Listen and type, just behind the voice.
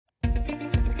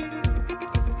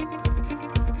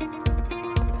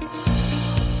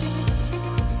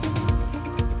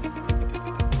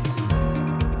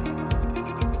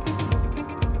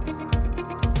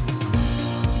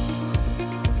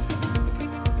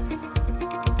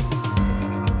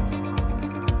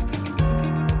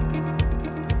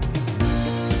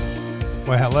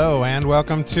Well, hello and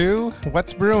welcome to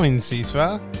What's Brewing,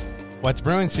 CISFA. What's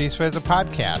Brewing, CISFA is a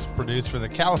podcast produced for the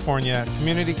California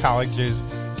Community Colleges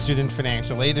Student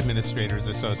Financial Aid Administrators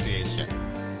Association.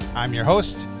 I'm your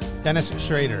host, Dennis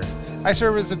Schrader. I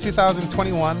serve as the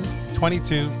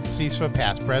 2021-22 CISFA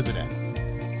past president.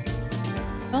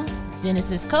 Well,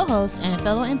 Dennis's co-host and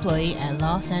fellow employee at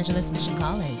Los Angeles Mission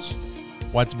College.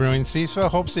 What's Brewing, CISFA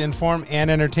hopes to inform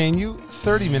and entertain you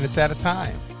 30 minutes at a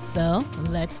time. So,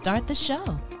 let's start the show.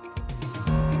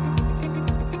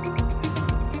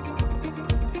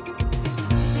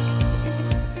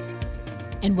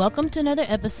 And welcome to another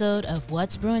episode of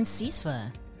What's Brewing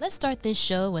CISFA. Let's start this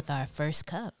show with our first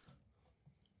cup.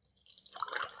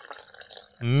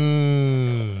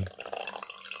 I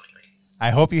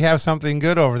hope you have something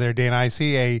good over there, Dana. I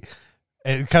see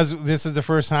because this is the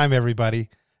first time, everybody,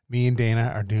 me and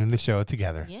Dana are doing the show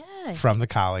together from the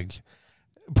college,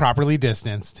 properly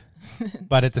distanced.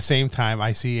 But at the same time,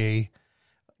 I see a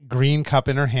green cup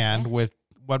in her hand with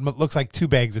what looks like 2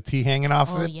 bags of tea hanging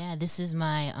off of it. Oh, yeah. This is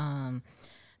my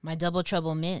my Double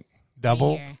Trouble mint.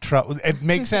 Double Trouble. It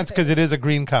makes sense because it is a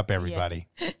green cup, everybody.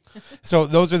 Yeah. So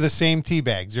those are the same tea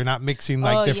bags. You're not mixing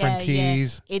different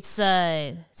teas. Yeah. It's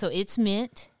so it's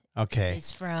mint. Okay.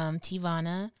 It's from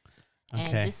Teavana. And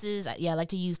okay. This is I like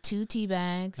to use 2 tea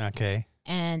bags. Okay.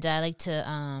 And I like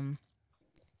to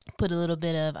put a little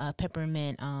bit of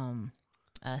peppermint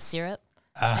syrup.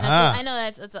 And I know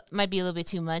that's might be a little bit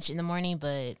too much in the morning,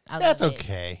 but that's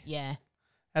okay. Yeah.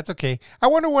 That's okay. I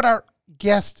wonder what our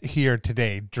guest here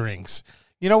today drinks.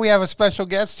 You know, we have a special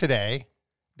guest today,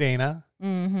 Dana.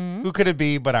 Mm-hmm. Who could it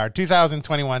be but our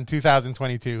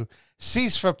 2021-2022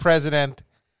 CISFA president,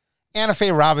 Anna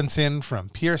Faye Robinson from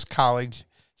Pierce College.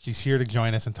 She's here to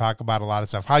join us and talk about a lot of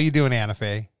stuff. How you doing, Anna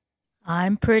Faye?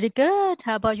 I'm pretty good.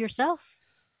 How about yourself?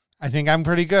 I think I'm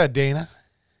pretty good, Dana.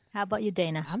 How about you,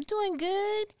 Dana? I'm doing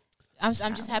good. I'm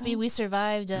just happy we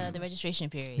survived the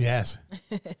registration period. Yes.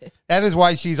 That is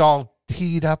why she's all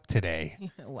teed up today.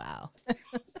 Wow.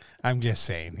 I'm just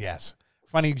saying, yes.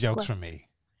 Funny jokes from me.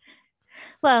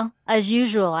 Well, as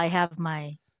usual, I have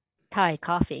my Thai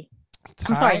coffee.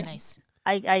 Thai? I'm sorry. Nice.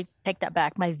 I take that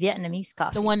back. My Vietnamese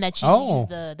coffee. The one that you use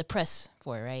the press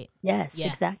for, right? Yes, Yeah.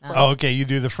 exactly. Oh, okay. You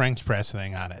do the French press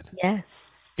thing on it.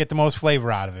 Yes. Get the most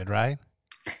flavor out of it, right?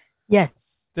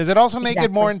 Yes. Does it also make it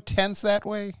exactly. more intense that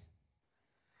way?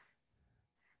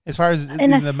 As far as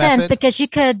in a the sense, method? because you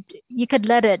could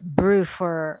let it brew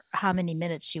for how many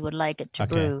minutes you would like it to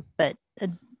Okay. brew. But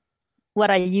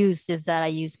what I use is that I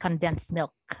use condensed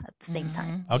milk at the same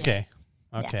time. Okay.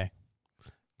 Okay.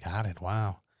 Got it.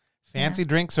 Wow. Fancy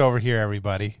drinks over here,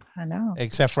 everybody. I know.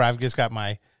 Except for I've just got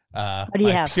my What do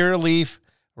you have? Pure Leaf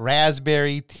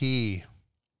raspberry tea.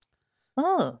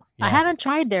 Oh, Yeah. I haven't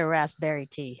tried their raspberry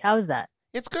tea. How is that?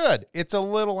 It's good. It's a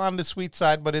little on the sweet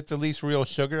side, but it's at least real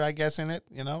sugar, I guess, in it,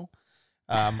 you know.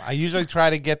 I usually try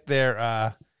to get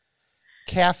their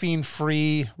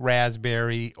caffeine-free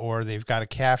raspberry, or they've got a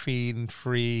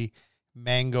caffeine-free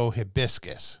mango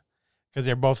hibiscus, because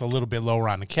they're both a little bit lower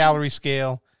on the calorie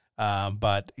scale.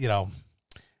 But, you know,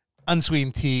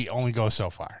 unsweetened tea only goes so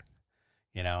far,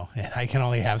 you know, and I can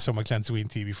only have so much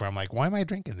unsweetened tea before I'm like, why am I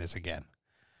drinking this again?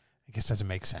 I guess it doesn't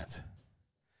make sense.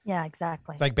 Yeah,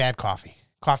 exactly. It's like bad coffee.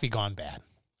 Coffee gone bad.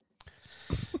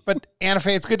 But, Anna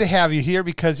Faye, it's good to have you here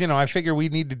because, you know, I figure we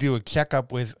need to do a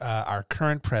checkup with our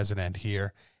current president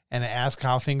here and ask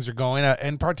how things are going.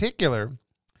 In particular,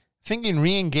 thinking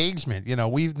re-engagement. You know,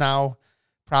 we've now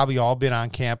probably all been on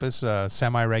campus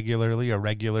semi-regularly or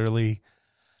regularly,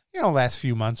 you know, last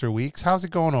few months or weeks. How's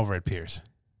it going over at Pierce?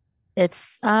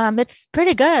 It's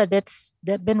pretty good. It's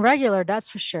been regular, that's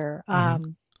for sure.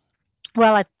 Mm-hmm.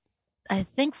 Well, I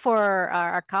think for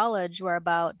our college, we're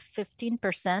about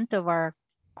 15% of our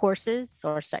courses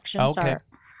or sections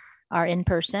are in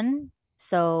person.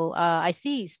 So I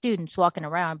see students walking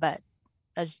around, but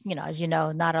as you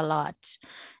know, not a lot,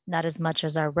 not as much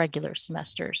as our regular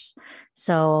semesters.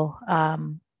 So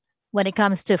when it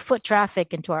comes to foot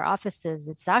traffic into our offices,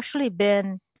 it's actually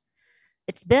been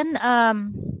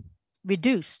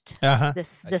reduced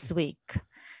this week,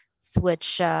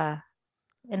 which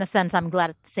in a sense, I'm glad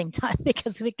at the same time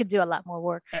because we could do a lot more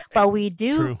work. But we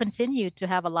do continue to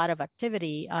have a lot of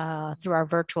activity through our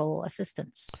virtual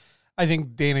assistants. I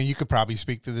think, Dana, you could probably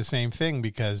speak to the same thing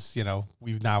because, you know,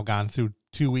 we've now gone through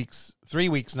 3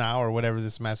 weeks now or whatever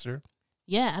this semester.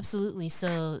 Yeah, absolutely.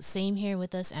 So same here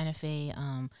with us, Anna Faye.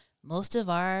 Most of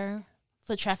our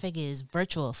foot traffic is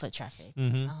virtual foot traffic.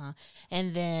 Mm-hmm.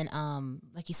 And then,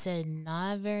 like you said,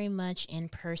 not very much in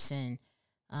person.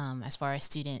 As far as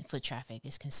student foot traffic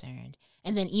is concerned.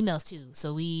 And then emails too.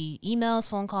 So we emails,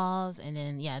 phone calls, and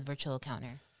then, virtual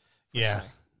counter. Yeah. Sure.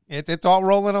 It's all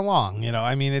rolling along.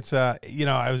 I mean, it's,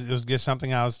 it was just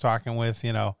something I was talking with,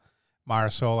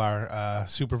 Marisol, our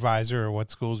supervisor, or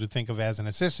what schools would think of as an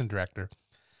assistant director,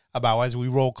 about as we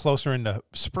roll closer into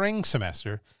spring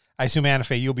semester. I assume, Anna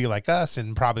Faye, you'll be like us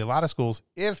and probably a lot of schools.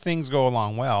 If things go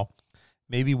along well,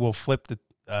 maybe we'll flip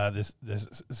this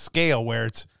scale where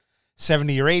it's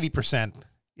 70 or 80%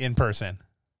 in person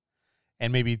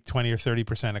and maybe 20 or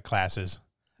 30% of classes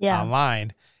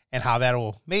online, and how that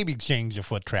will maybe change the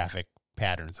foot traffic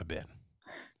patterns a bit.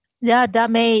 Yeah, that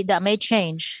may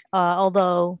change.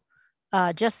 Although,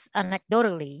 just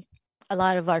anecdotally, a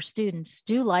lot of our students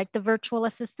do like the virtual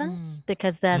assistants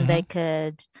because then they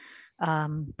could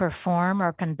perform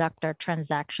or conduct our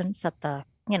transactions at the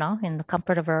in the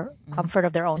comfort of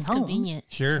their own homes. Convenient.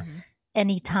 Sure.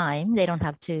 Anytime. They don't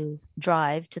have to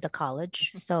drive to the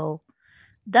college. So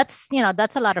that's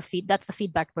a lot of that's the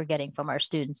feedback we're getting from our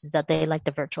students, is that they like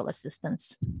the virtual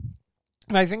assistants.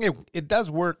 And I think it does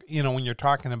work, when you're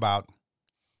talking about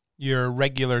your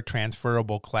regular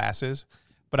transferable classes,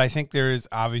 but I think there is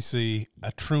obviously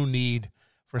a true need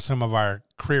for some of our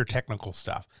career technical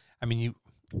stuff. I mean,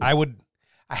 I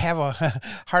have a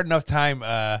hard enough time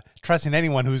trusting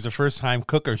anyone who's a first-time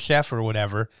cook or chef or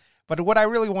whatever, but would I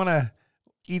really want to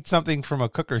eat something from a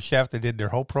cook or chef that did their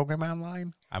whole program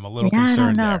online? I'm a little concerned I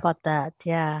don't know there. about that.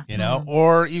 Yeah.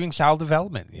 Or even child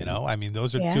development, I mean,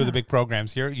 those are two of the big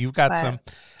programs here. You've got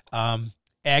some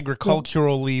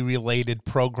agriculturally related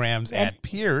programs at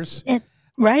Pierce.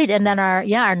 Right. And then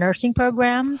our nursing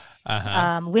programs.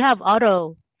 We have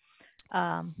our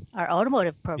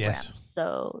automotive programs. Yes.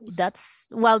 So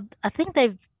I think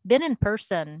they've been in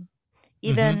person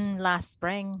even last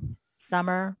spring,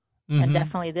 summer, and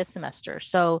definitely this semester.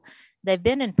 So they've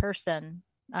been in person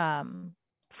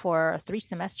for 3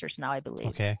 semesters now, I believe.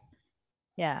 Okay.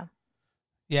 Yeah.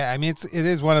 Yeah. I mean, it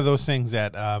is one of those things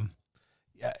that,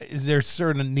 is there a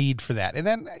certain need for that? And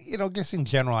then, just in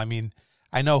general, I mean,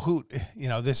 I know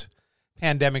this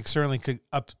pandemic certainly could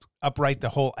upright the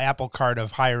whole apple cart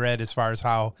of higher ed as far as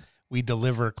how we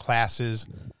deliver classes,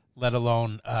 let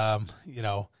alone,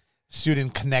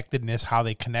 student connectedness, how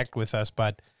they connect with us.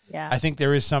 But I think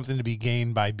there is something to be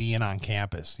gained by being on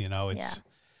campus. It's,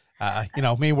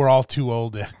 maybe we're all too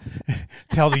old to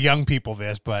tell the young people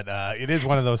this, but it is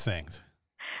one of those things.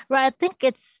 Right.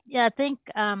 I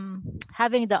think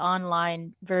having the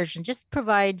online version just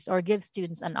provides or gives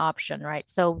students an option, right?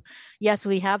 So yes,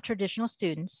 we have traditional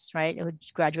students, right, who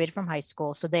graduated from high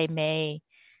school. So they may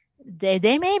be,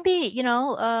 they may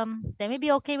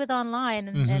be okay with online,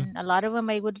 and a lot of them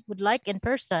would like in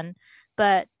person,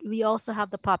 but we also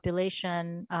have the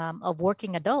population of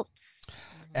working adults.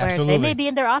 Absolutely. Where they may be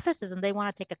in their offices and they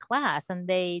want to take a class and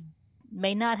they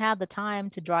may not have the time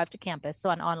to drive to campus. So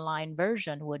an online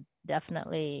version would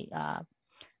definitely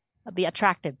be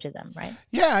attractive to them, right?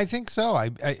 Yeah, I think so.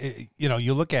 I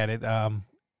you look at it,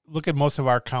 look at most of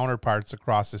our counterparts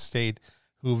across the state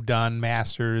who've done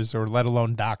master's or let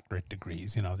alone doctorate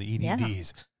degrees, the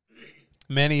EDDs. Yeah.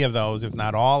 Many of those, if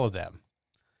not all of them,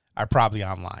 are probably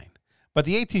online. But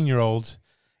the 18-year-olds,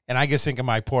 and I just think of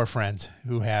my poor friends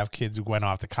who have kids who went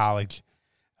off to college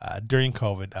during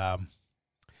COVID.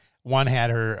 One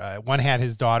had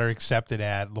his daughter accepted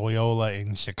at Loyola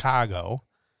in Chicago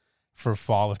for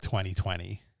fall of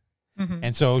 2020.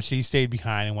 And so she stayed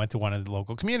behind and went to one of the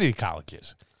local community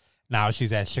colleges. Now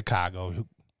she's at Chicago,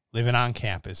 living on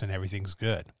campus, and everything's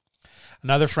good.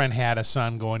 Another friend had a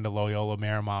son going to Loyola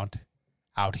Marymount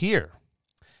out here.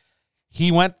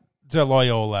 He went to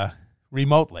Loyola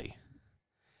remotely.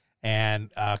 And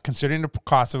considering the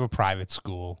cost of a private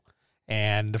school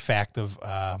and the fact of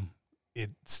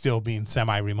it still being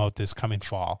semi-remote this coming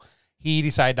fall, he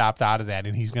decided to opt out of that,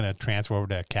 and he's going to transfer over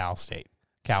to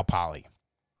Cal Poly.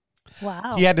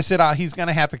 Wow. He had to sit out. He's going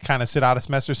to have to kind of sit out a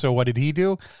semester. So what did he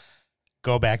do?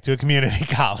 Go back to a community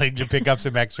college and pick up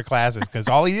some extra classes, because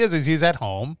all he is he's at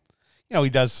home. He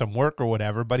does some work or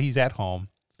whatever, but he's at home.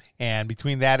 And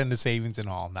between that and the savings and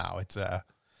all, now it's a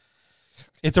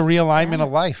realignment of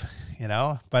life,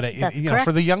 But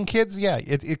for the young kids,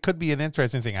 it could be an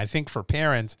interesting thing. I think for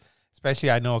parents,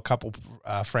 especially, I know a couple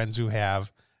friends who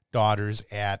have daughters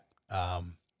at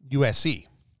USC,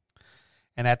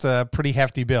 and that's a pretty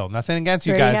hefty bill. Nothing against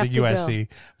you guys at USC,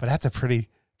 but that's a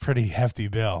pretty hefty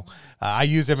bill. I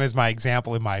use them as my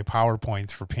example in my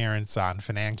PowerPoints for parents on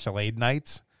financial aid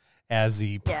nights as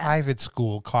the private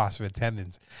school cost of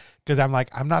attendance. Because I'm like,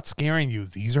 I'm not scaring you.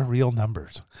 These are real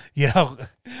numbers.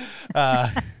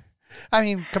 I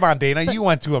mean, come on, Dana. You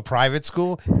went to a private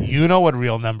school. You know what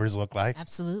real numbers look like.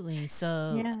 Absolutely.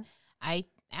 So I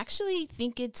actually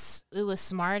think it was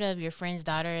smart of your friend's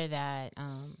daughter that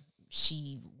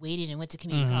she waited and went to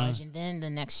community college, and then the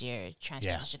next year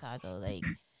transferred to Chicago. Like,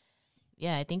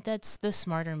 yeah, I think that's the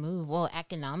smarter move. Well,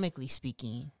 economically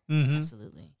speaking,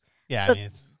 absolutely. Yeah,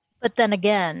 but then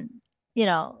again, you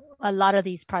know, a lot of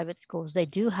these private schools, they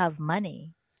do have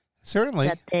money certainly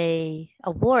that they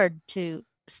award to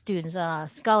students on a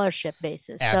scholarship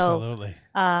basis. Absolutely.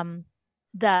 So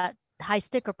that high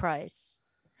sticker price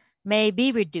may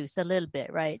be reduced a little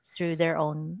bit, right, through their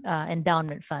own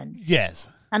endowment funds. Yes.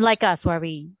 Unlike us, where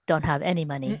we don't have any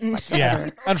money whatsoever.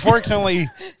 Yeah. Unfortunately,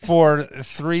 for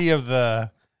three of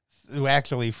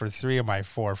my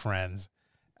four friends,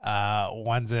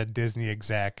 one's a Disney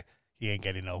exec. He ain't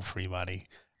getting no free money.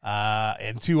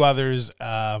 And two others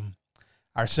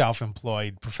are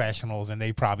self-employed professionals, and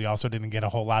they probably also didn't get a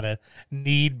whole lot of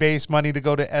need-based money to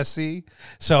go to SC.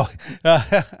 So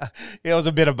it was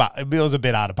a bit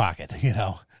out of pocket, you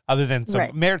know, other than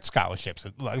some merit scholarships.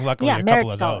 Luckily, a couple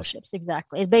of scholarships,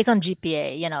 exactly. It's based on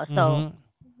GPA, you know. So,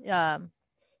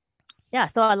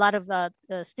 so a lot of the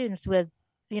students with,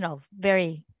 you know,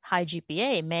 very high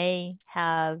GPA may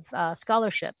have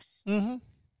scholarships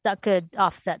that could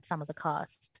offset some of the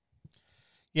cost.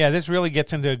 Yeah, this really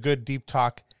gets into a good deep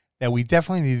talk that we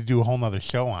definitely need to do a whole nother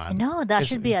show on. No, that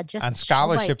should be just on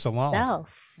scholarships alone.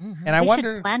 And I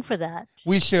wonder, should plan for that.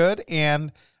 We should,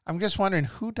 and I'm just wondering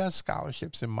who does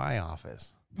scholarships in my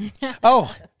office.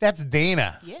 Oh, that's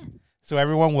Dana. Yeah. So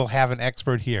everyone will have an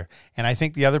expert here, and I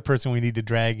think the other person we need to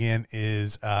drag in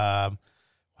is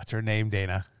what's her name,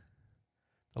 Dana?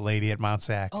 The lady at Mount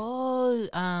Sac. Oh,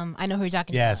 I know who you're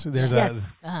talking about. Yes,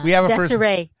 we have a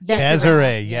Desiree. person.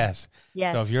 Desiree, yes.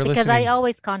 Yes, so if you're because listening, I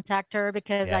always contact her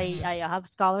because I have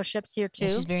scholarships here too. Yeah,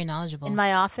 she's very knowledgeable in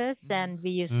my office, and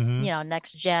we use you know,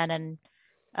 Next Gen, and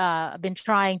I've been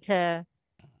trying to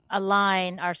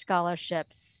align our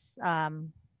scholarships, not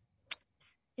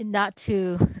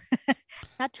to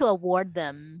award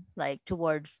them like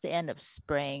towards the end of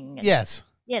spring. Yes.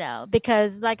 You know,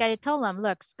 because like I told them,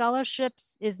 look,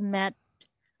 scholarships is meant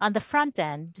on the front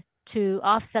end to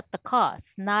offset the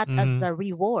costs, not as the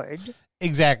reward.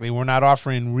 Exactly. We're not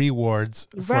offering rewards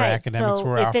for academics. So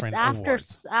we're if offering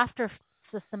it's after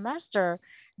the semester,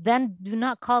 then do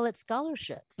not call it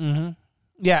scholarships.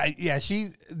 Yeah.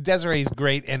 Desiree's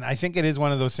great. And I think it is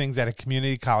one of those things at a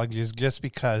community college is just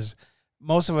because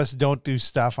most of us don't do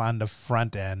stuff on the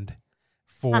front end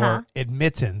for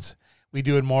admittance. We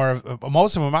do it more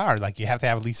most of them are like you have to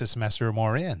have at least a semester or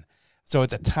more in. So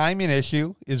it's a timing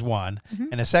issue is one.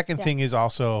 And the second thing is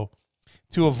also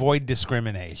to avoid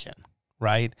discrimination,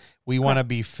 right? We want to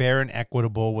be fair and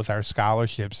equitable with our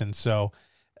scholarships. And so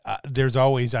there's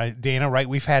always, Dana, right?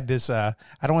 We've had this, I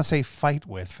don't want to say fight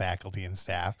with faculty and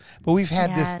staff, but we've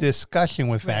had this discussion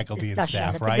with faculty and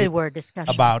staff, That's right? a good word,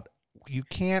 discussion. About you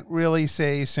can't really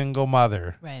say single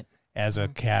mother as a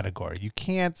category. You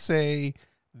can't say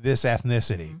this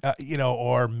ethnicity, you know,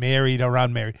 or married or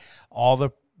unmarried, all the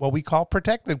what we call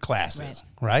protected classes,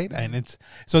 right? And it's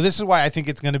so this is why I think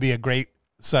it's going to be a great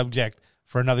subject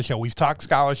for another show. We've talked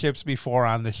scholarships before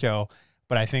on the show,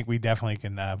 but I think we definitely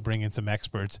can bring in some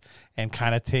experts and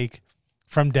kind of take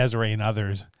from Desiree and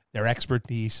others their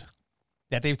expertise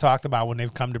that they've talked about when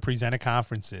they've come to present at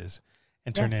conferences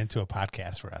and turn it into a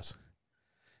podcast for us.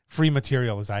 Free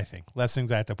material is, I think, less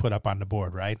things I have to put up on the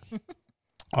board, right?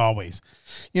 Always.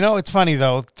 You know, it's funny,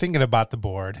 though, thinking about the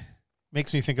board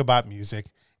makes me think about music.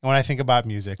 And when I think about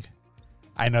music,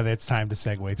 I know that it's time to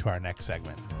segue to our next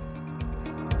segment.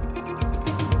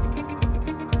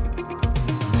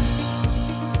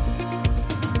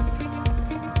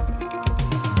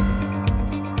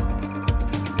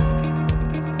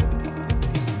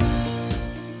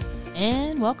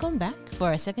 And welcome back for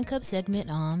our second cup segment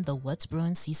on the What's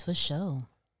Brewing CISFA show.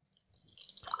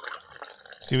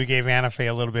 See, we gave Anna Faye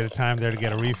a little bit of time there to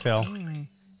get a refill.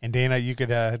 And Dana, you could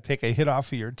take a hit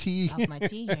off of your tea. Off my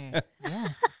tea here,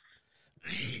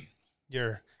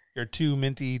 yeah. Your two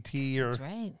minty tea. That's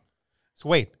right. So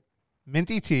wait,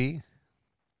 minty tea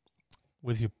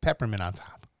with your peppermint on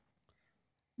top.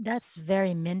 That's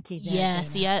very minty. There, yeah, Dana.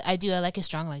 see, I do. I like it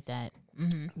strong like that.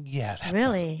 Yeah, that's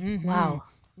really? Wow.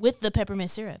 With the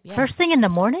peppermint syrup. Yeah. First thing in the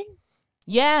morning?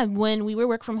 Yeah, when we were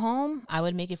work from home, I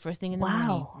would make it first thing in the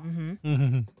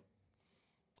morning.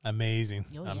 Amazing.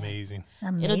 Oh, yeah. Amazing.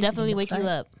 It'll definitely wake you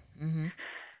up.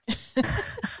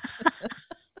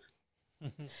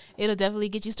 It'll definitely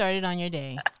get you started on your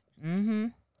day.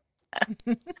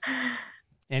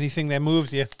 Anything that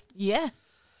moves you. Yeah.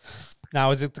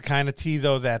 Now, is it the kind of tea,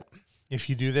 though, that if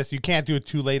you do this, you can't do it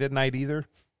too late at night either?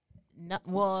 No,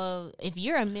 well, if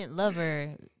you're a mint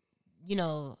lover, you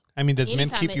know. I mean, does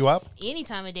mint keep you up? Any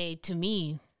time of day, to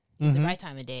me, is the right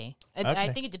time of day. I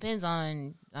think it depends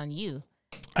on you.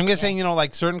 I'm just saying,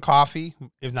 like certain coffee,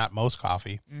 if not most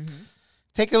coffee,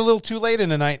 take it a little too late in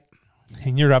the night,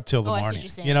 and you're up till the morning. I see what you're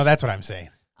saying. That's what I'm saying.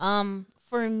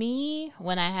 For me,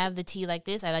 when I have the tea like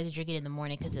this, I like to drink it in the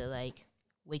morning because it like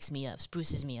wakes me up,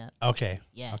 spruces me up. Okay.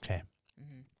 Yeah. Okay.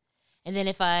 And then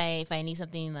if I need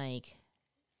something like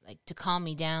to calm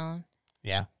me down,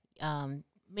 yeah.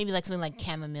 Maybe like something like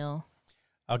chamomile.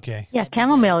 Okay. Yeah,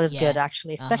 chamomile is good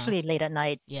actually, especially late at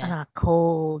night on a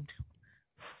cold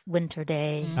winter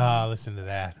day. Oh, listen to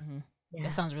that. Yeah.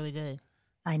 That sounds really good.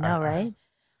 I know, right?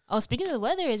 Oh, speaking of the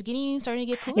weather, it's starting to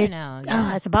get cooler now.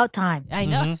 Yeah. It's about time. I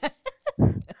know.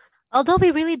 Although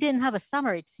we really didn't have a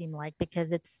summer, it seemed like,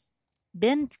 because it's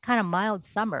been kind of mild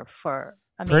summer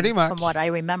pretty much from what I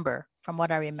remember.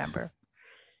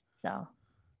 So.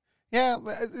 Yeah,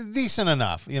 decent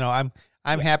enough.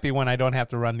 I'm happy when I don't have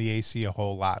to run the AC a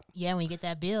whole lot. Yeah, when you get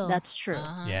that bill. That's true.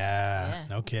 Yeah,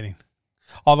 no kidding.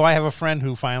 Although I have a friend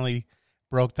who finally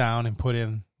broke down and put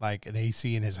in like an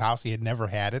AC in his house. He had never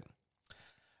had it.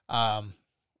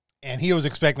 And he was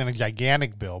expecting a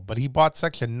gigantic bill, but he bought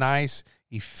such a nice,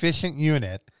 efficient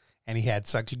unit, and he had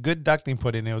such good ducting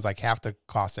put in. It was like half the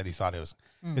cost that he thought it was,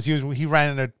 because he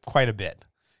ran it quite a bit.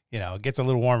 It gets a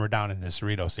little warmer down in the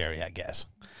Cerritos area, I guess.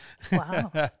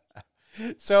 Wow.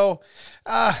 So,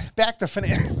 back to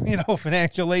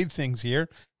financial aid things here.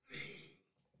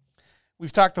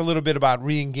 We've talked a little bit about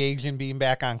re-engaging, being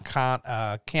back on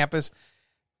campus.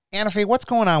 Anna Faye, what's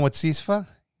going on with CISFA?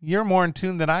 You're more in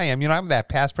tune than I am. I'm that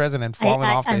past president falling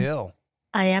off the hill.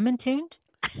 I am in tune?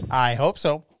 I hope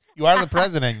so. You are the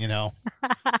president,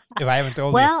 if I haven't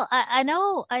told you. Well, I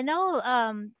know.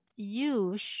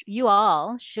 You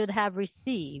all should have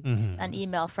received an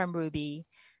email from Ruby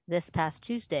this past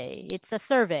Tuesday. It's a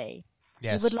survey.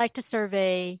 Yes. We would like to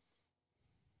survey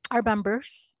our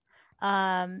members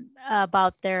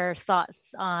about their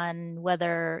thoughts on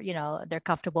whether, they're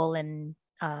comfortable in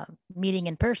meeting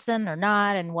in person or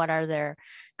not, and what are their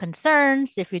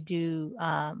concerns if we do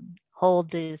hold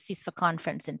the CISFA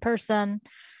conference in person.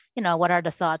 What are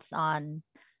the thoughts on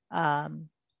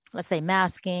let's say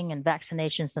masking and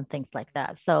vaccinations and things like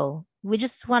that. So we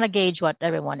just want to gauge what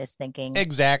everyone is thinking.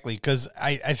 Exactly, because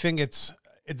I think it's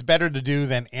better to do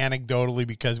than anecdotally,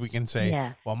 because we can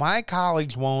say, well, my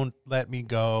college won't let me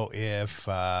go if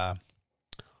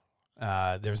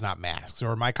there's not masks,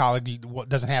 or my college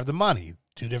doesn't have the money.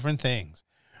 Two different things.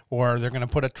 Or they're going to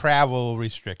put a travel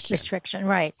restriction.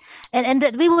 Right. And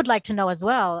that we would like to know as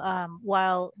well,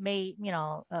 while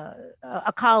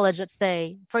a college, let's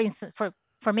say, for instance,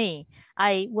 for me,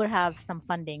 I would have some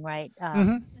funding, right,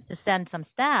 to send some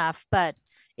staff. But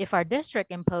if our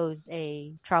district imposed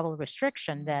a travel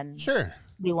restriction, then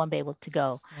we won't be able to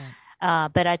go. Yeah.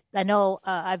 But I know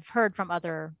I've heard from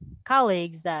other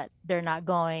colleagues that they're not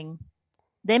going.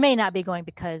 They may not be going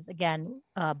because, again,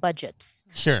 budgets.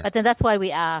 Sure. But then that's why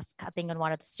we ask, I think, in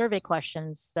one of the survey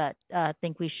questions, that I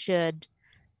think we should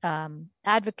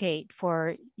advocate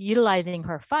for utilizing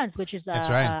her funds, which is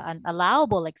an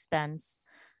allowable expense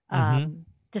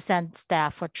to send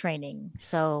staff for training.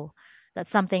 So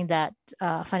that's something that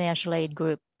financial aid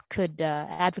group could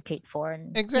advocate for,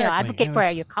 and advocate for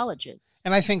your colleges.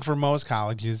 And I think for most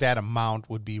colleges, that amount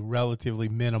would be relatively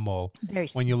minimal.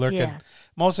 When you look at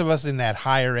most of us in that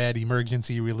higher ed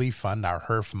emergency relief fund, our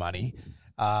HERF money,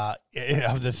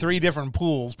 of the three different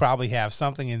pools, probably have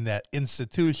something in that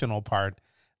institutional part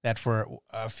that for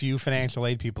a few financial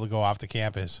aid people to go off the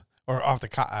campus or off the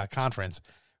conference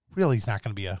really is not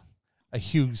going to be a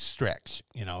huge stretch.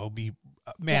 It'll be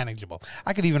manageable.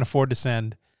 I could even afford to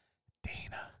send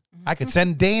Dana. I could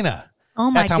send Dana.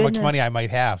 Oh my That's how much money I might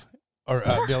have, or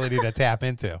ability to tap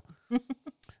into.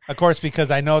 Of course, because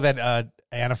I know that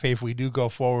Anna Faye, if we do go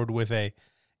forward with a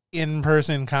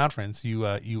in-person conference,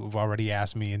 you've already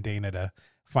asked me and Dana to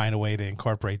find a way to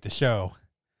incorporate the show.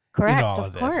 Correct. In all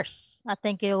of this. Course. I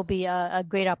think it will be a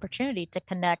great opportunity to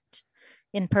connect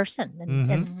in person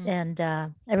and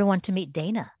everyone to meet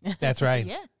Dana. That's right.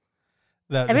 Yeah.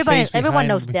 Everyone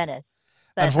knows Dennis.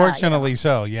 But, unfortunately,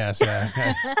 so yes.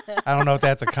 I don't know if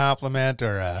that's a compliment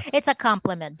or. It's a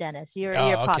compliment, Dennis. You're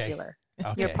popular.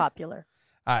 Okay. You're popular.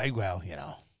 Well,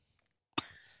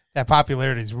 that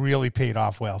popularity's really paid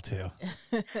off well too.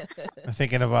 I'm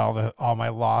thinking of all my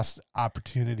lost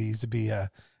opportunities to be a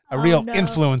real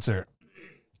influencer.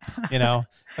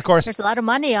 Of course, there's a lot of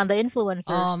money on the influencers.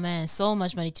 Oh man, so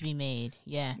much money to be made.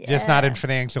 Yeah. Just not in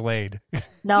financial aid.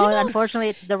 No, unfortunately,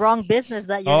 it's the wrong business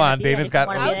that you're. Hold on, Dana's got.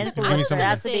 Give me some. It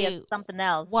has to be something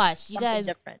else. Watch, you guys.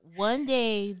 Different. One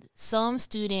day, some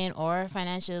student or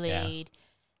financial aid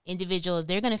individuals,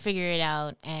 they're gonna figure it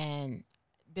out, and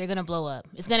they're going to blow up.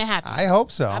 It's going to happen. I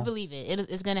hope so. I believe it.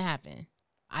 It's going to happen.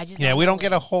 We don't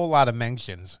get a whole lot of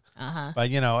mentions. Uh-huh. But,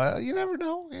 you never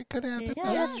know. It could happen.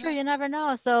 Yeah, that's true. You never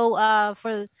know. So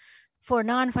for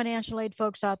non-financial aid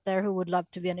folks out there who would love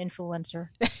to be an influencer.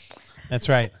 That's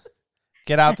right.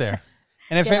 Get out there.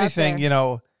 And if anything,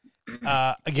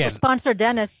 again. Or sponsor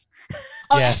Dennis.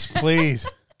 Yes, please.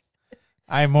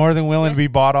 I'm more than willing to be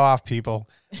bought off, people.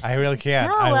 I really can.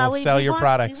 I will sell your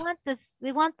products.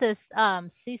 We want this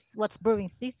What's Brewing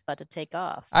CISFA to take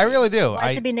off. I really do. I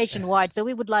want it to be nationwide. So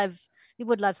we would love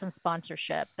some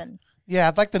sponsorship. And yeah,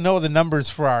 I'd like to know the numbers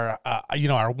for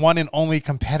our one and only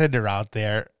competitor out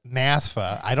there,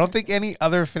 NASFA. I don't think any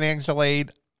other financial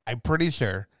aid, I'm pretty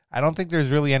sure. I don't think there's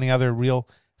really any other real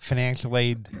financial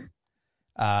aid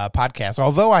podcast.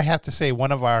 Although I have to say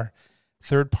one of our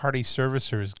third-party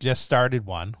servicers just started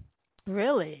one.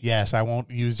 Really? Yes, I won't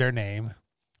use their name.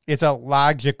 It's a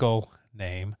logical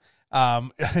name. I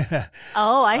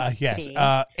see.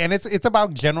 Yes, and it's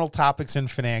about general topics in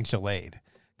financial aid.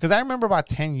 Because I remember about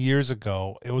 10 years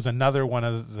ago, it was another one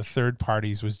of the third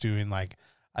parties was doing like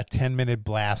a 10-minute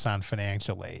blast on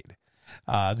financial aid.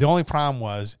 The only problem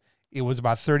was it was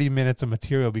about 30 minutes of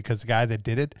material because the guy that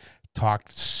did it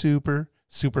talked super,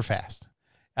 super fast.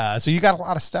 So you got a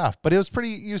lot of stuff, but it was pretty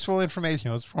useful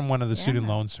information. It was from one of the student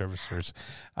loan servicers.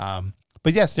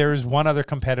 But yes, there is one other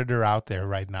competitor out there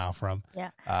right now from.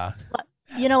 Yeah.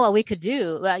 You know what we could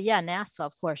do? Well, NASFA,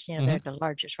 of course, they're the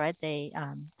largest, right? They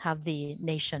have the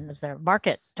nation as their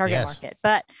target market.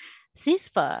 But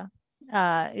CISFA,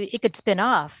 it could spin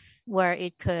off where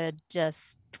it could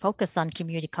just focus on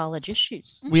community college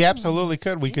issues. We absolutely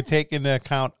could. We could take into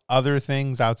account other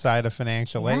things outside of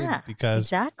financial aid because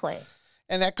exactly.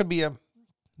 And that could be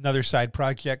another side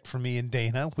project for me and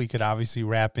Dana. We could obviously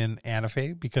wrap in Anna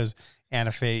Faye because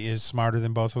Anna Faye is smarter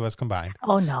than both of us combined.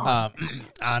 Oh, no.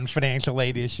 On financial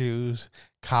aid issues,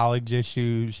 college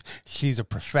issues. She's a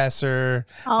professor.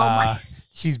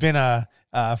 She's been a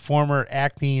former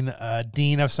acting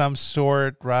dean of some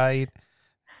sort, right?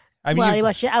 I mean,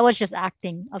 I was just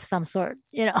acting of some sort,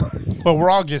 Well,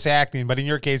 we're all just acting, but in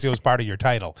your case, it was part of your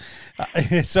title.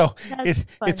 So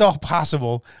it's all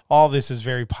possible. All this is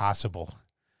very possible.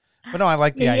 But no, I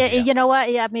like the idea. You know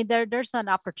what? Yeah, I mean, there's an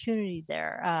opportunity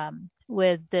there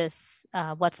with this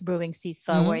What's Brewing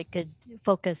CISFA where it could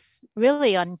focus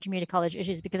really on community college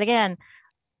issues. Because, again,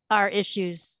 our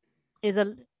issues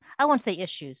I won't say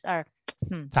issues, our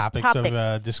topics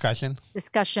of discussions.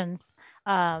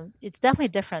 It's definitely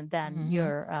different than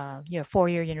your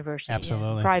 4-year university,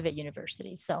 absolutely private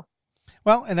university. So,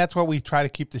 well, and that's what we try to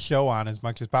keep the show on as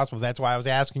much as possible. That's why I was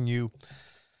asking you,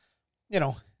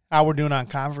 how we're doing on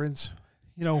conference.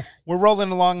 We're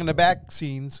rolling along in the back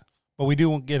scenes, but we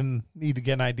do need to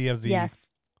get an idea of the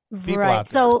people out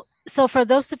there. So for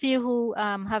those of you who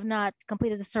have not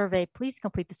completed the survey, please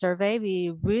complete the survey. We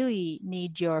really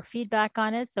need your feedback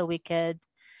on it so we could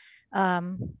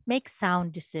make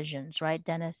sound decisions, right,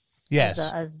 Dennis? Yes.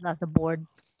 As a board.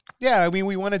 Yeah, I mean,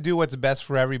 we want to do what's best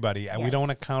for everybody. Yes. We don't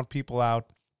want to count people out.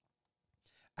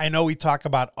 I know we talk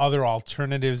about other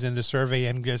alternatives in the survey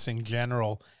and just in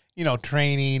general,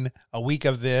 training, a week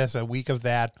of this, a week of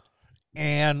that.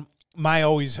 And my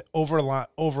always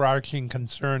overarching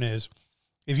concern is,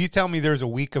 if you tell me there's a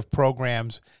week of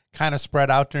programs kind of spread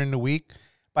out during the week,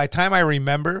 by the time I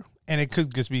remember, and it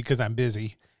could just be because I'm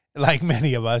busy, like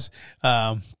many of us,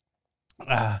 by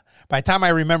the time I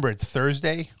remember it's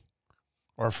Thursday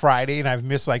or Friday and I've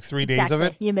missed like 3 days of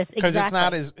it. You miss because it's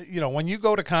not as, when you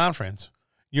go to conference,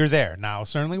 you're there. Now,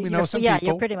 certainly we know some people. Yeah,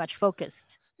 you're pretty much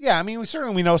focused. Yeah, I mean,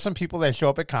 we know some people that show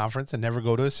up at conference and never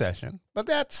go to a session, but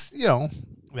that's,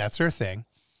 that's their thing.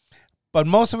 But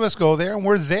most of us go there, and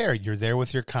we're there. You're there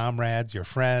with your comrades, your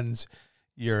friends,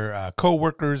 your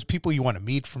coworkers, people you want to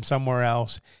meet from somewhere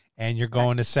else, and you're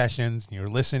going to sessions, and you're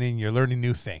listening, you're learning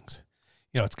new things.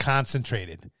 It's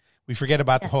concentrated. We forget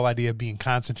about the whole idea of being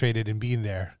concentrated and being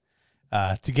there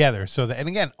together. And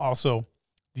again, also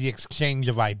the exchange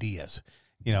of ideas.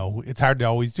 It's hard to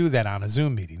always do that on a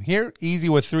Zoom meeting. Here, easy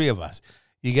with 3 of us.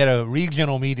 You get a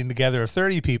regional meeting together of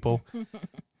 30 people,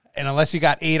 and unless you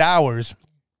got 8 hours,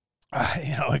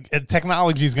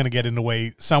 technology is going to get in the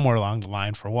way somewhere along the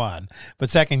line, for one. But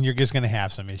second, you're just going to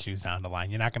have some issues down the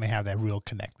line. You're not going to have that real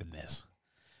connectedness.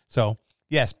 So,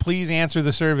 yes, please answer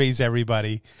the surveys,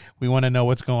 everybody. We want to know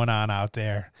what's going on out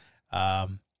there,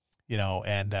 and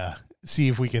see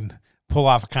if we can pull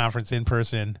off a conference in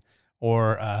person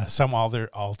or some other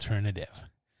alternative.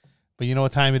 But you know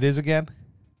what time it is again?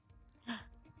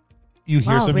 You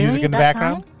hear some music in the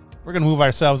background? Time? We're going to move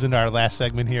ourselves into our last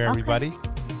segment here, everybody.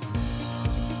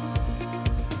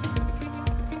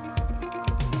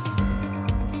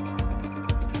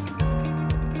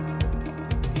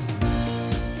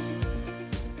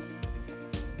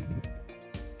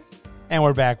 And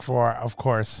we're back for, of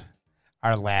course,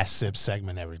 our last sip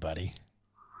segment, everybody.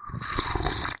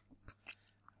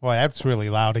 Boy, that's really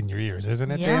loud in your ears, isn't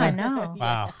it, Yeah, Dana? I know.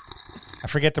 Wow. I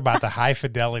forget about the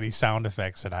high-fidelity sound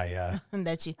effects that I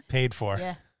that you paid for.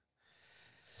 Yeah.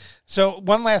 So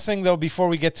one last thing, though, before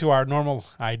we get to our normal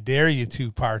I Dare You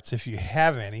To parts, if you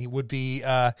have any, would be,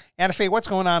 Anna Faye, what's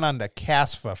going on the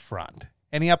CASFA front?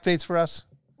 Any updates for us?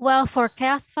 Well, for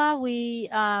CASFA,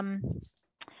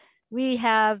 we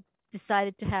have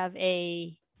decided to have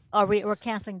we're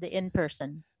canceling the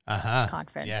in-person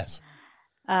conference. Yes.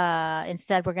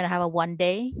 Instead, we're going to have a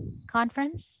one-day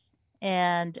conference,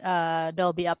 and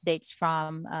there'll be updates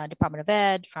from Department of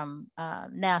Ed, from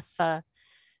NASFA.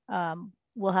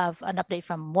 We'll have an update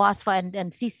from WASFA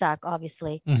and CSAC,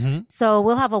 obviously. Mm-hmm. So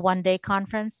we'll have a one-day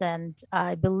conference, and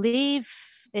I believe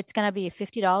it's going to be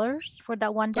 $50 for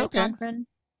that one-day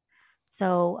conference.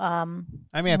 So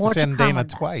I may have to send Dana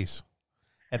twice.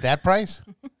 At that price,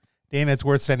 Dana, it's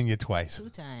worth sending you twice. 2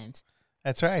 times.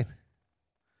 That's right.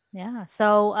 Yeah.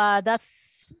 So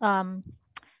that's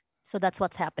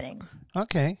what's happening.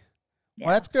 Okay. Yeah.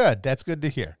 Well, that's good. That's good to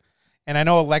hear. And I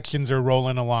know elections are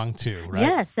rolling along too, right?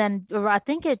 Yes, and I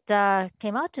think it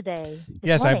came out today.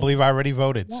 Yes, morning. I believe I already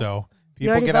voted. Yes. So You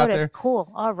people already get voted. out there.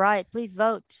 Cool. All right. Please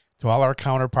vote. To all our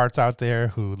counterparts out there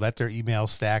who let their emails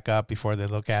stack up before they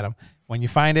look at them, when you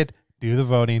find it, do the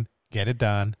voting, get it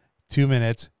done. 2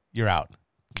 minutes, you're out.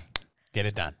 Get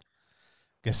it done.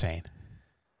 Just saying.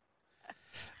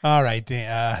 All right,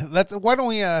 why don't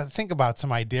we think about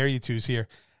some I Dare You Tos here?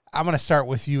 I'm going to start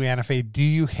with you, Anna Faye. Do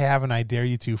you have an I Dare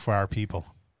You To for our people?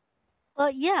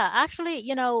 Well, yeah, actually,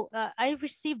 I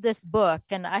received this book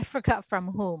and I forgot from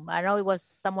whom. I know it was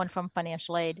someone from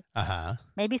financial aid,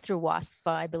 maybe through WASPA,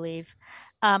 I believe.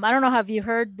 I don't know. Have you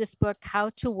heard this book,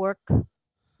 How to Work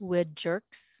with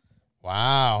Jerks?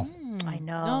 Wow. I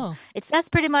know. No. It says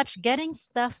pretty much getting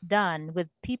stuff done with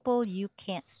people you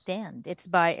can't stand. It's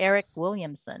by Eric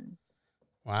Williamson.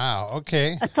 Wow.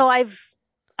 Okay. So I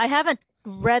haven't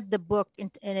read the book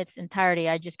in its entirety.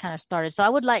 I just kind of started. So I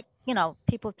would like,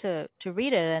 people to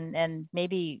read it and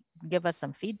maybe give us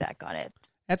some feedback on it.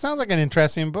 That sounds like an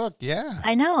interesting book. Yeah.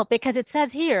 I know, because it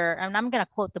says here, and I'm going to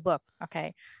quote the book.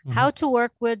 Okay. Mm-hmm. How to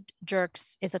Work with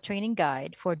Jerks is a training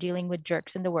guide for dealing with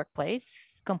jerks in the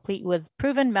workplace, complete with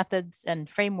proven methods and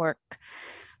framework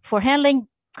for handling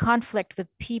conflict with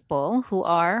people who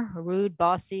are rude,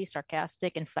 bossy,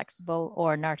 sarcastic, inflexible,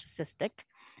 or narcissistic,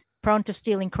 prone to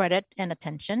stealing credit and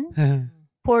attention,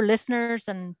 poor listeners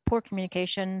and poor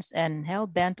communications, and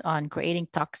hell-bent on creating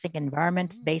toxic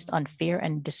environments based on fear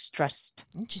and distrust.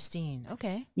 Interesting.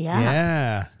 Okay.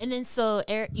 Yeah. And then so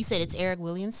Eric, you said it's Eric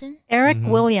Williamson? Eric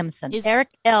Williamson.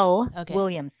 Eric L. Okay.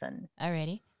 Williamson.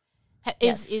 Alrighty.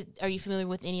 Yes. Are you familiar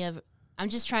with any of? I'm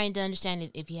just trying to understand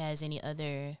if he has any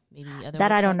other that works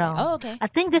I don't out know. there. Oh, okay. I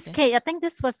think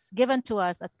this was given to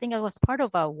us. I think it was part of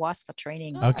a WASPA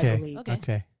training. Okay. I believe.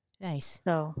 Okay. Nice.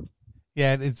 So.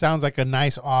 Yeah, it sounds like a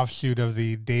nice offshoot of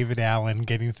the David Allen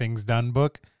Getting Things Done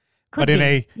book, Could but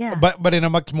be. but in a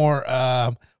much more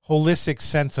holistic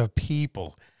sense of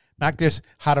people, not just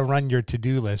how to run your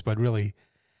to-do list, but really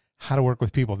how to work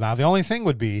with people. Now, the only thing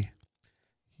would be,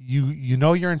 you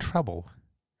know you're in trouble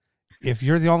if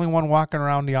you're the only one walking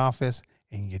around the office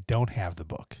and you don't have the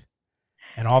book,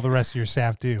 and all the rest of your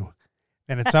staff do.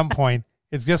 Then at some point,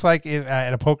 it's just like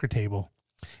at a poker table.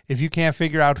 If you can't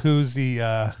figure out who's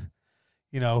the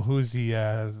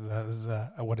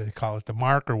what do they call it, the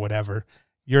mark or whatever,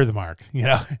 you're the mark.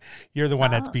 You're the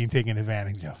one that's being taken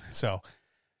advantage of. So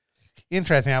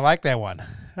interesting. I like that one.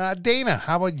 Dana,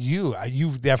 how about you?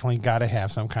 You've definitely got to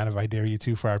have some kind of I Dare You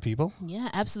To for our people. Yeah,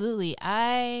 absolutely.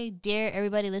 I dare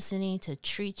everybody listening to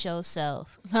treat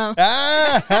yourself.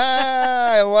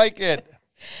 I like it.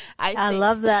 I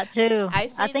love that too. I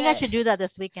think I should do that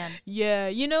this weekend. Yeah.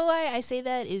 You know why I say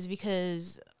that is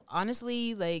because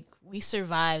honestly, like, we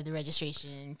survived the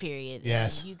registration period.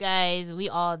 Yes. You guys, we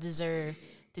all deserve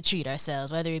to treat ourselves,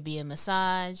 whether it be a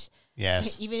massage.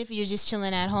 Yes. Even if you're just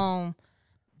chilling at home,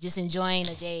 just enjoying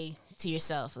a day to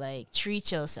yourself, like,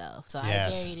 treat yourself. So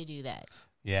yes. I dare you to do that.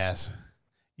 Yes.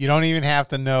 You don't even have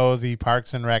to know the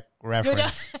Parks and Rec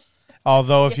reference.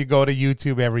 Although if you go to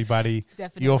YouTube, everybody,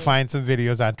 you'll find some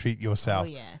videos on Treat Yourself. Oh,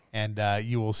 yeah. And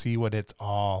you will see what it's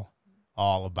all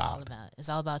about. It's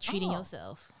all about treating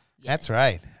yourself. Yes. That's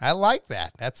right. I like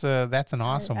that. That's an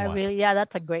awesome one.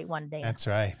 That's a great one, Dana. That's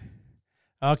right.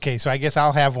 Okay, so I guess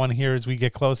I'll have one here as we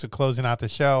get close to closing out the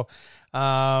show.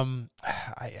 I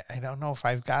don't know if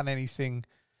I've got anything.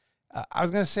 I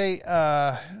was going to say,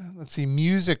 let's see,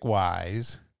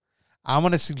 music-wise, I'm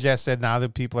going to suggest that now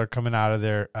that people are coming out of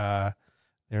their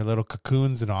their little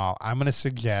cocoons and all, I'm going to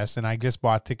suggest, and I just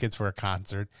bought tickets for a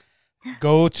concert.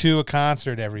 Go to a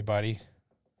concert, everybody.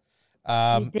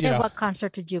 What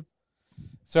concert did you?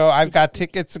 So I've got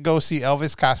tickets to go see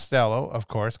Elvis Costello, of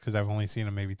course, because I've only seen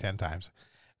him maybe 10 times.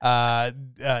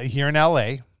 Here in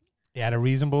L.A. at a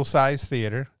reasonable sized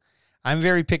theater. I'm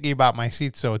very picky about my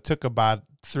seats, so it took about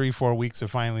 3-4 weeks to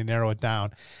finally narrow it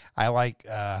down. I like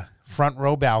front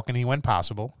row balcony when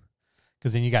possible,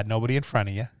 because then you got nobody in front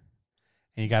of you,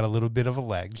 and you got a little bit of a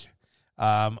ledge.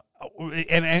 And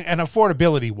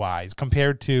affordability wise,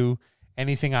 compared to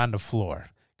anything on the floor,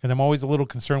 because I'm always a little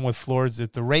concerned with floors.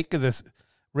 If the rake of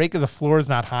the floor is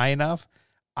not high enough,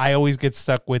 I always get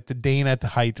stuck with the Dana at the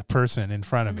height person in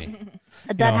front of me.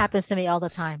 That happens to me all the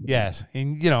time. Yes,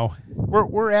 and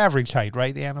we're average height,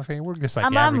 right, Anna Faye? We're just like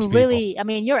average I'm people. really. I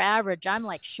mean, you're average. I'm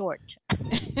like short.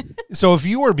 So if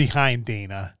you were behind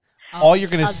Dana, all you're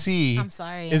going to see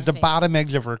is the Faye. bottom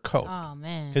edge of her coat. Oh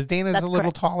man, because Dana's That's a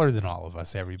little correct. taller than all of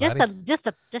us. Everybody, Just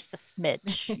a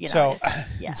smidge.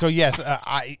 So yes,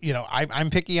 I'm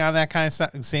picky on that kind of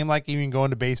stuff. Same like even going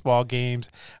to baseball games.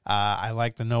 I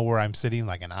like to know where I'm sitting,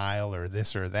 like an aisle or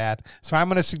this or that. So I'm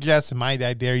going to suggest, and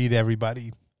I dare you to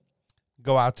everybody,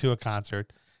 go out to a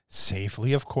concert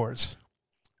safely, of course,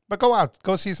 but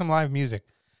go see some live music.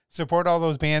 Support all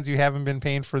those bands you haven't been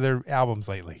paying for their albums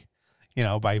lately,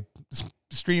 by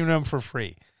streaming them for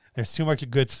free. There's too much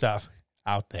good stuff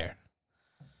out there.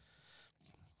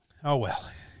 Oh, well,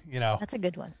 That's a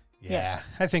good one. Yeah, Yes.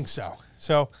 I think so.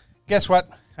 So guess what?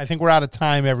 I think we're out of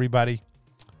time, everybody.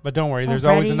 But don't worry, there's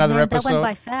always another episode. That went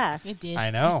by fast. it did.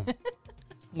 I know.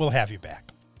 We'll have you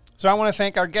back. So I want to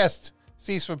thank our guest,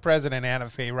 CISFA President Anna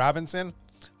Faye Robinson,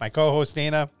 my co-host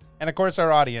Dana, and of course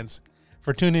our audience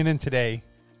for tuning in today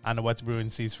on the What's Brewing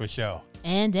CISFA show.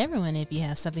 And everyone, if you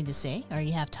have something to say or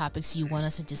you have topics you want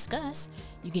us to discuss,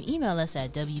 you can email us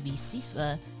at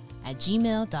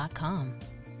wbcsfa@gmail.com.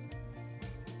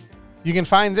 You can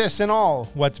find this and all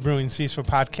What's Brewing CISFA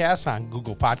podcasts on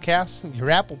Google Podcasts, your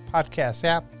Apple Podcasts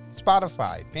app,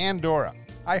 Spotify, Pandora,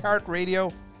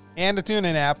 iHeartRadio, and the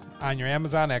TuneIn app on your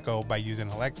Amazon Echo by using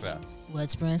Alexa.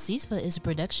 What's Brewing CISFA is a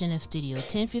production of Studio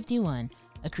 1051,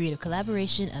 a creative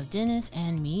collaboration of Dennis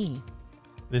and me.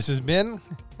 This has been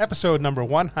episode number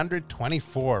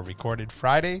 124, recorded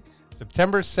Friday,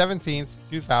 September 17th,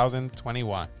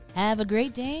 2021. Have a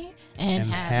great day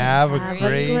and have a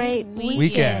great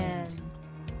weekend.